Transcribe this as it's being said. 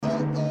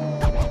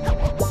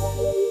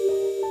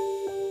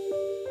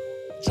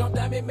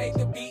they make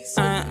the beats.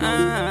 They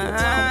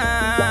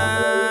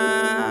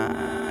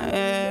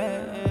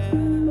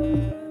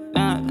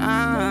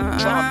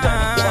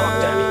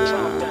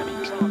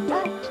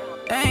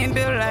ain't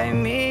built like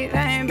me, they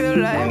ain't built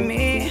like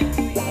me.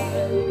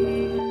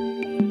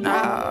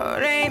 No,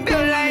 they ain't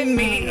built like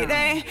me,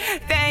 they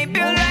ain't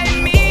built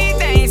like me.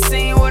 They ain't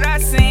seen what I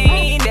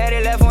seen.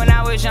 Daddy left when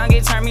I was young,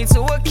 it turned me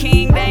to a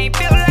king. They ain't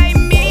built like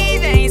me,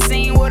 they ain't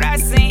seen what I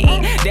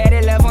seen.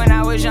 Daddy left when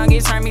I was young,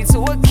 it turned me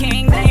to a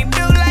king. They ain't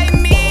built like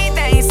me,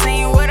 they ain't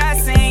seen what I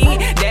seen.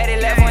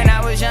 Daddy left when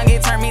I was young,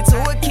 it turned me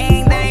to a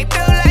king. They ain't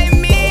built like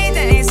me,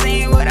 they ain't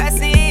seen what I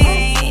seen.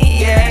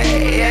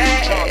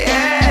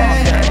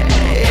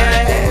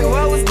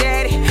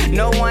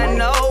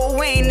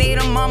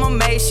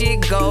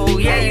 Shit go,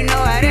 yeah, you know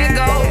how that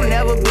go.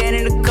 Never been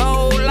in the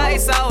cold,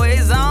 lights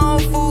always on,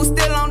 food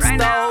still on the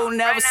stove.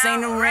 Never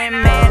seen the rent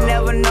man,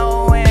 never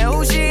knowing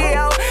who she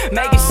owe.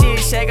 Making shit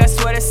shake, I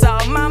swear that's all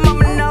my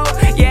mama know.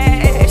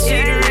 Yeah,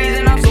 she the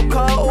reason I'm so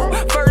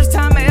cold. First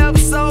time I ever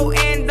sold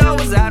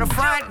indoors out the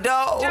front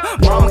door.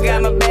 Mama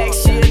got my back,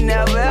 she'll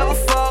never ever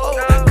fold.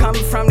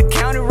 Coming from the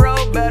county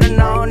road, better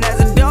known as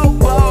a dope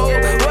bowl.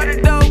 What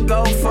a dope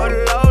go for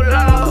the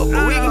low,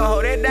 but we gon'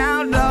 hold it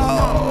down though.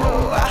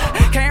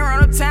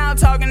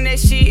 Talking that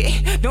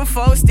shit, them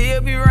folks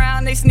still be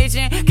around, they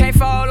snitching. Can't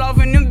fall off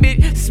in them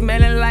bitch,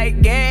 smelling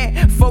like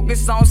gas.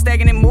 Focus on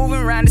stacking and moving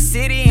around the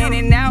city, in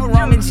and out,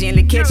 roaming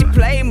gently. Catch a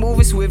play,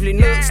 moving swiftly.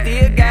 Nuke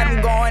still got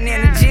them going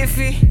in a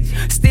jiffy.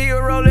 Still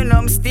rolling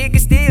on my stick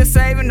and still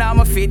saving all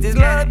my 50s.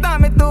 Love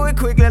thumbing through it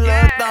quickly,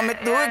 love thumbing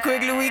through it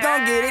quickly. We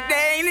gon' get it.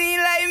 They ain't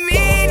even like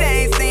me,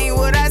 they ain't seen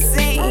what I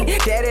seen.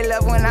 Daddy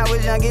left when I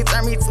was young, it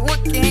turned me to a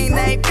king.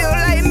 They ain't feel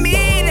like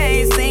me.